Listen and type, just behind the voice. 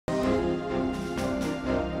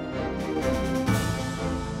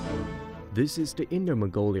This is the Inner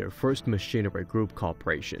Mongolia First Machinery Group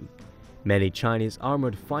Corporation. Many Chinese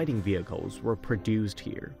armored fighting vehicles were produced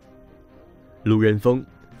here. Lu Renfeng,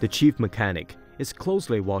 the chief mechanic, is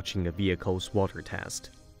closely watching a vehicle's water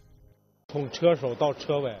test.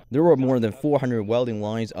 There were more than 400 welding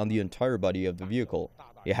lines on the entire body of the vehicle.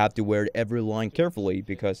 You have to weld every line carefully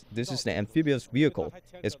because this is an amphibious vehicle.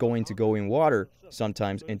 It's going to go in water,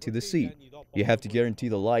 sometimes into the sea. You have to guarantee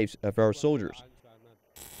the lives of our soldiers.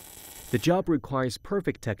 The job requires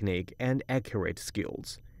perfect technique and accurate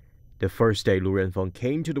skills. The first day Lu Renfeng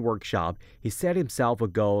came to the workshop, he set himself a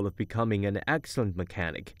goal of becoming an excellent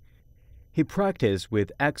mechanic. He practiced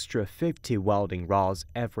with extra 50 welding rods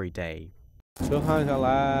every day.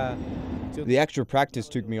 The extra practice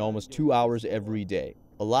took me almost 2 hours every day.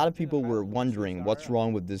 A lot of people were wondering what's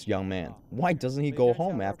wrong with this young man. Why doesn't he go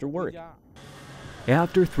home after work?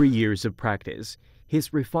 After 3 years of practice,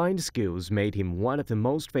 his refined skills made him one of the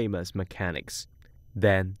most famous mechanics.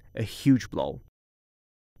 Then, a huge blow.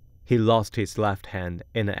 He lost his left hand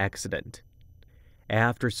in an accident.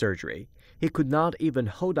 After surgery, he could not even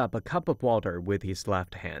hold up a cup of water with his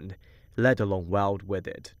left hand, let alone weld with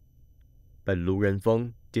it. But Lu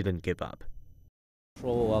Renfeng didn't give up.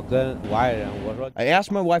 I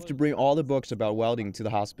asked my wife to bring all the books about welding to the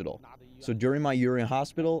hospital. So during my year in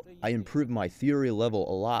hospital, I improved my theory level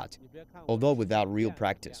a lot, although without real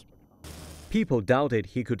practice. People doubted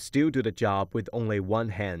he could still do the job with only one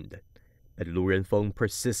hand. But Lu Renfeng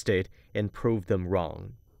persisted and proved them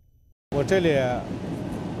wrong.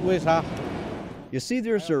 You see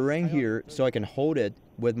there's a ring here so I can hold it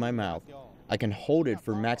with my mouth. I can hold it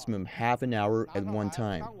for maximum half an hour at one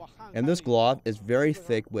time. And this glove is very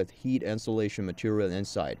thick with heat insulation material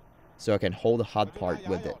inside, so I can hold the hot part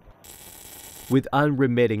with it. With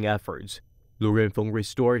unremitting efforts, Lu Renfeng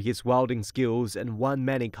restored his welding skills and won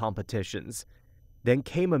many competitions. Then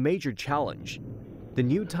came a major challenge. The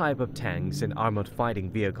new type of tanks and armored fighting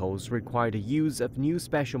vehicles required the use of new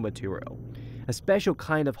special material, a special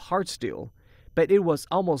kind of hard steel, but it was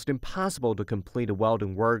almost impossible to complete the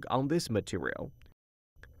welding work on this material.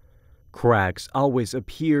 Cracks always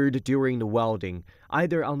appeared during the welding,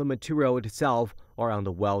 either on the material itself or on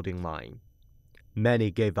the welding line.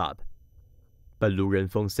 Many gave up. But Lu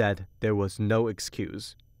Renfeng said there was no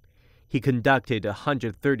excuse. He conducted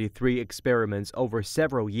 133 experiments over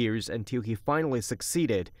several years until he finally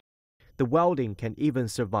succeeded. The welding can even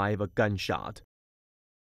survive a gunshot.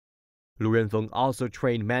 Lu Renfeng also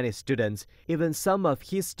trained many students. Even some of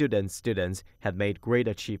his students' have made great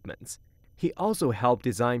achievements. He also helped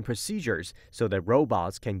design procedures so that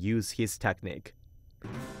robots can use his technique.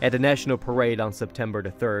 At the National Parade on September the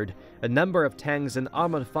 3rd, a number of tanks and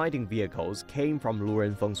armored fighting vehicles came from Lu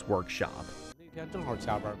Renfeng's workshop.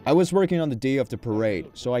 I was working on the day of the parade,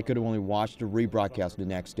 so I could only watch the rebroadcast the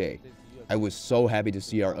next day. I was so happy to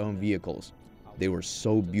see our own vehicles. They were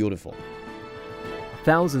so beautiful.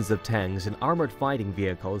 Thousands of tanks and armored fighting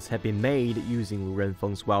vehicles have been made using Lu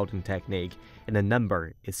Renfeng's welding technique, and the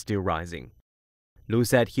number is still rising. Lu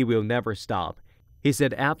said he will never stop. He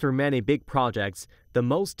said after many big projects, the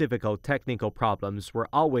most difficult technical problems were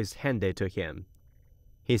always handed to him.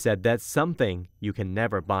 He said that's something you can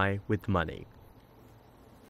never buy with money.